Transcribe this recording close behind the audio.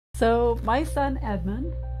So my son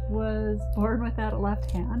Edmund was born without a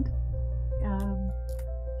left hand.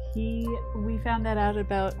 We found that out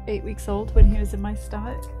about 8 weeks old when he was in my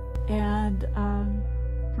stomach, and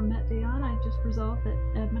from that day on I just resolved that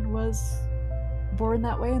Edmund was born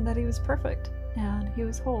that way and that he was perfect and he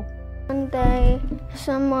was whole. One day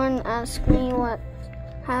someone asked me what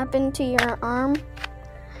happened to your arm.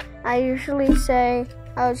 I usually say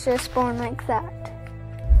I was just born like that.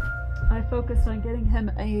 I focused on getting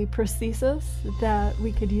him a prosthesis that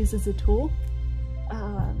we could use as a tool,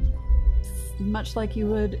 much like you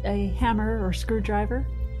would a hammer or screwdriver,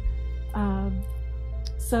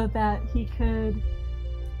 so that he could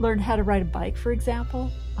learn how to ride a bike, for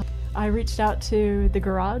example. I reached out to the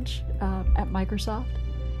garage at Microsoft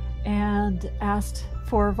and asked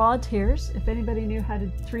for volunteers if anybody knew how to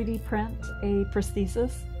 3D print a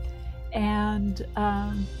prosthesis, and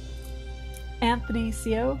Anthony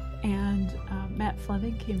Seo and Matt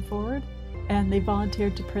Fleming came forward and they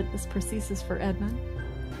volunteered to print this prosthesis for Edmund.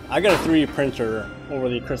 I got a 3D printer over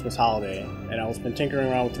the Christmas holiday, and I was been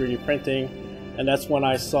tinkering around with 3D printing, and that's when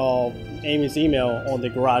I saw Amy's email on the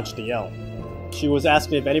Garage DL. She was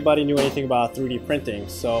asking if anybody knew anything about 3D printing,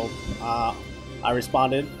 so I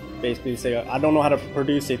responded, basically saying I don't know how to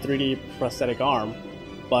produce a 3D prosthetic arm,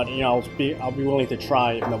 but I'll be willing to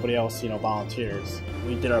try if nobody else volunteers.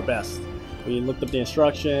 We did our best. We looked up the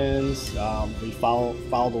instructions, we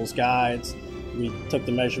followed those guides, we took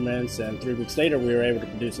the measurements, and 3 weeks later we were able to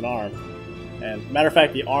produce an arm. And matter of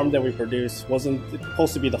fact, the arm that we produced wasn't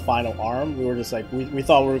supposed to be the final arm. We were just like, we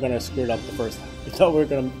thought we were going to screw it up the first time. We thought we were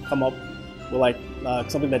going to come up with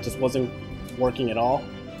something that just wasn't working at all.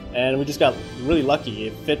 And we just got really lucky.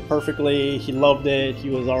 It fit perfectly, he loved it, he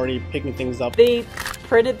was already picking things up. They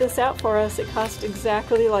printed this out for us. It cost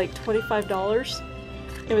exactly like $25.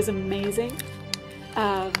 It was amazing.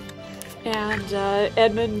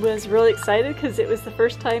 Edmund was really excited because it was the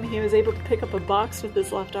first time he was able to pick up a box with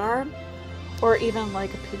his left arm, or even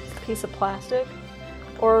like a piece of plastic,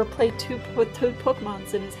 or play with two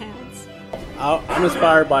Pokemons in his hands. I'm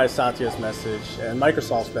inspired by Satya's message and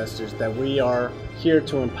Microsoft's message that we are here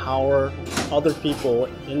to empower other people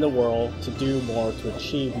in the world to do more, to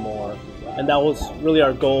achieve more. And that was really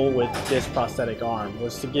our goal with this prosthetic arm,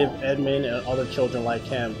 was to give Edmund and other children like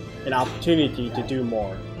him an opportunity to do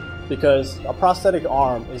more. Because a prosthetic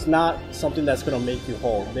arm is not something that's going to make you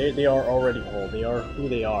whole. They are already whole. They are who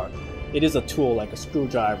they are. It is a tool like a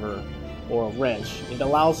screwdriver or a wrench. It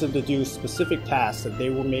allows them to do specific tasks that they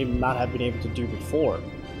would maybe not have been able to do before.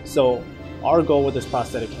 So our goal with this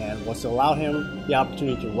prosthetic hand was to allow him the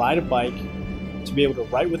opportunity to ride a bike, to be able to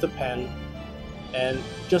write with a pen, and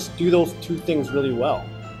just do those two things really well,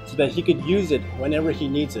 so that he could use it whenever he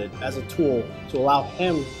needs it as a tool to allow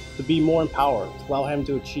him to be more empowered, to allow him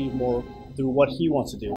to achieve more through what he wants to do.